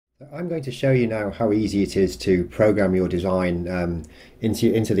I'm going to show you now how easy it is to program your design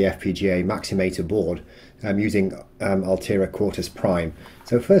into the FPGA Maximator board using Altera Quartus Prime.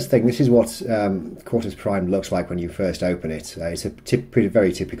 So first thing, this is what Quartus Prime looks like when you first open it. It's a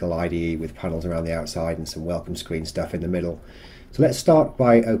very typical IDE with panels around the outside and some welcome screen stuff in the middle. So let's start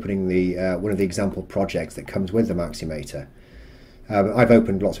by opening the one of the example projects that comes with the Maximator. I've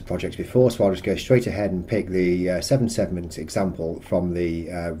opened lots of projects before, so I'll just go straight ahead and pick the 7-segment example from the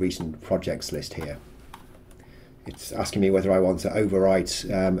recent projects list here. It's asking me whether I want to overwrite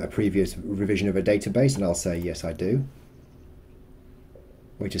a previous revision of a database, and I'll say yes, I do.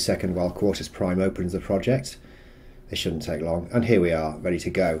 Wait a second while Quartus Prime opens the project. This shouldn't take long, and here we are, ready to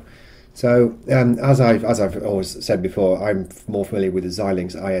go. So, as I've always said before, I'm more familiar with the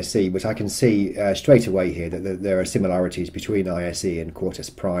Xilinx ISE, but I can see straight away here that there are similarities between ISE and Quartus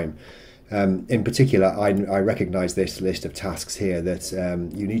Prime. In particular, I recognise this list of tasks here that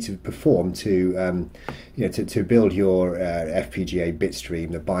you need to perform to build your FPGA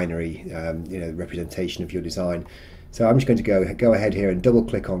bitstream, the binary representation of your design. So I'm just going to go ahead here and double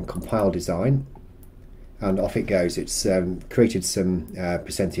click on Compile Design. And off it goes. It's created some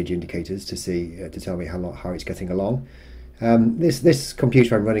percentage indicators to tell me how it's getting along. This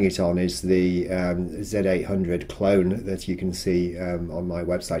computer I'm running it on is the Z800 clone that you can see on my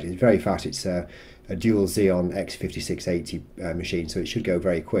website. It's very fast. It's a dual Xeon X5680 machine, so it should go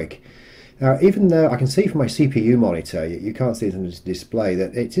very quick. Now, even though I can see from my CPU monitor, you can't see it on the display,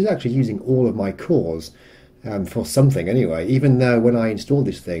 that it is actually using all of my cores. For something anyway, even though when I installed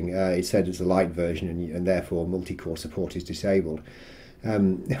this thing it said it's a Lite version and therefore multi-core support is disabled.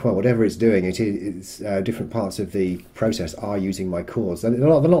 Well, whatever it's doing, it's different parts of the process are using my cores. They're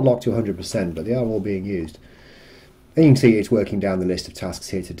not locked to 100%, but they are all being used. And you can see it's working down the list of tasks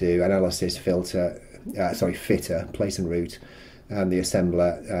here to do: analysis, fitter, place and route, and the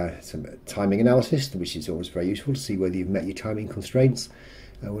assembler, some timing analysis, which is always very useful to see whether you've met your timing constraints,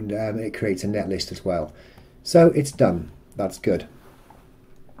 and it creates a net list as well. So it's done. That's good.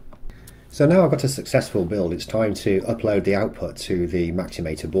 So now I've got a successful build. It's time to upload the output to the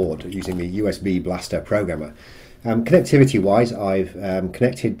Maximator board using the USB Blaster programmer. Connectivity wise, I've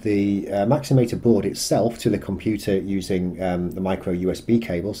connected the Maximator board itself to the computer using the micro USB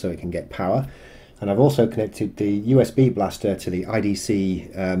cable so it can get power. And I've also connected the USB Blaster to the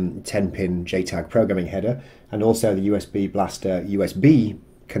IDC 10-pin JTAG programming header, and also the USB Blaster USB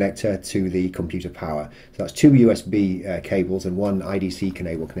connector to the computer power. So that's two USB cables and one IDC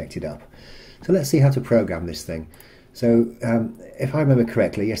cable connected up. So let's see how to program this thing. So if I remember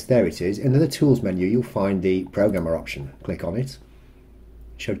correctly, yes, there it is. In the Tools menu, you'll find the Programmer option. Click on it.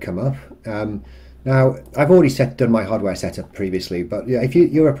 It should come up. Now, I've already done my hardware setup previously, but if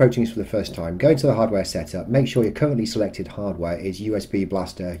you're approaching this for the first time, go into the hardware setup, make sure your currently selected hardware is USB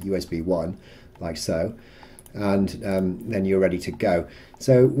Blaster USB 1, like so. And then you're ready to go.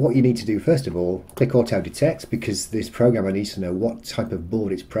 So what you need to do first of all, click Auto Detect, because this programmer needs to know what type of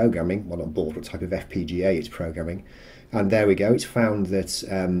board it's programming, well not board, what type of FPGA it's programming. And there we go, it's found that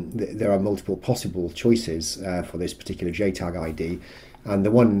there are multiple possible choices for this particular JTAG ID, and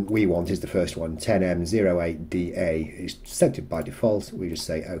the one we want is the first one, 10M08DA. It's selected by default. We just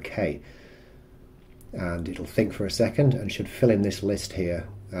say OK. And it'll think for a second and should fill in this list here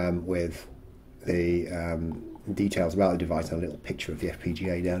with the details about the device and a little picture of the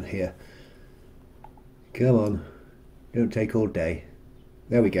FPGA down here. Come on, don't take all day.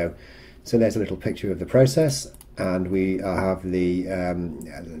 There we go. So there's a little picture of the process, and we have the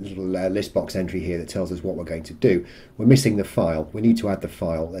little list box entry here that tells us what we're going to do. We're missing the file. We need to add the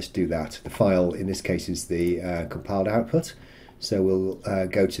file. Let's do that. The file in this case is the compiled output. So we'll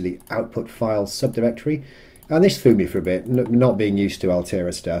go to the output file subdirectory. And this threw me for a bit, not being used to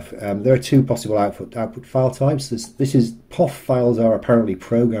Altera stuff. There are two possible output file types. POF files are apparently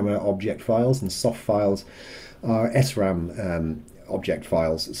programmer object files, and soft files are SRAM object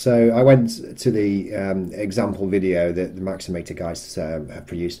files. So I went to the example video that the Maximator guys have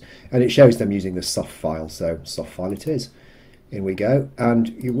produced, and it shows them using the soft file. So soft file it is. In we go,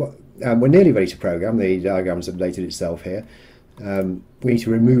 and we're nearly ready to program. The diagram's updated itself here. We need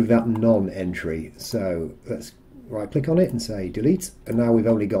to remove that non-entry, so let's right click on it and say delete, and now we've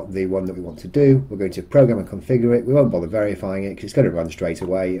only got the one that we want to do. We're going to program and configure it. We won't bother verifying it because it's going to run straight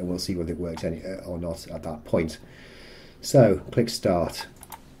away, and we'll see whether it works or not at that point. So click start.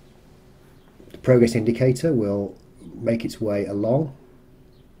 The progress indicator will make its way along,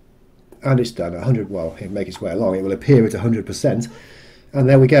 and it's done. 100. Well, it'll make its way along. It will appear at 100%. And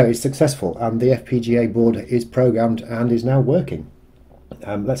there we go, it's successful, and the FPGA board is programmed and is now working.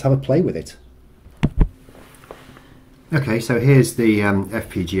 Let's have a play with it. Okay, so here's the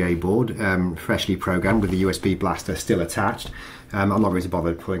FPGA board, freshly programmed with the USB blaster still attached. I'm not going to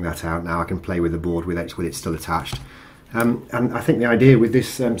bother pulling that out now. I can play with the board with it still attached. And I think the idea with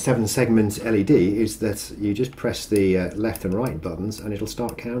this 7-segment LED is that you just press the left and right buttons and it'll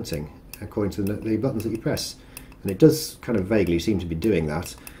start counting according to the buttons that you press. And it does kind of vaguely seem to be doing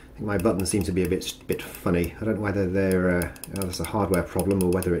that. I think my buttons seem to be a bit funny. I don't know whether that's a hardware problem or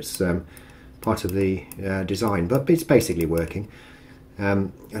whether it's part of the design, but it's basically working.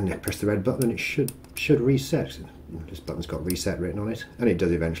 And I press the red button and it should reset. This button's got reset written on it, and it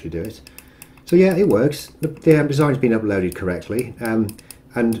does eventually do it. So yeah, it works. The design's been uploaded correctly, and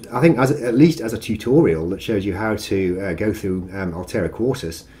I think at least as a tutorial that shows you how to go through Altera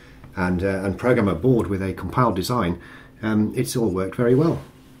Quartus and program a board with a compiled design, it's all worked very well.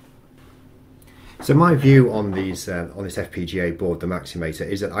 So my view on this FPGA board, the Maximator,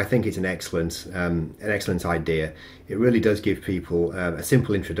 is that I think it's an excellent idea. It really does give people a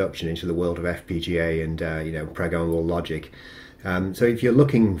simple introduction into the world of FPGA and programmable logic. So if you're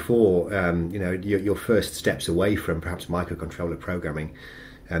looking for your first steps away from perhaps microcontroller programming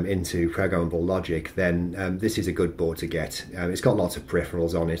into programmable logic, then this is a good board to get. It's got lots of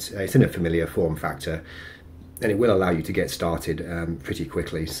peripherals on it. It's in a familiar form factor, and it will allow you to get started pretty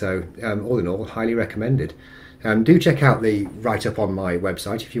quickly. So all in all, highly recommended. Do check out the write-up on my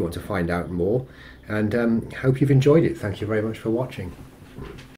website if you want to find out more, and hope you've enjoyed it. Thank you very much for watching.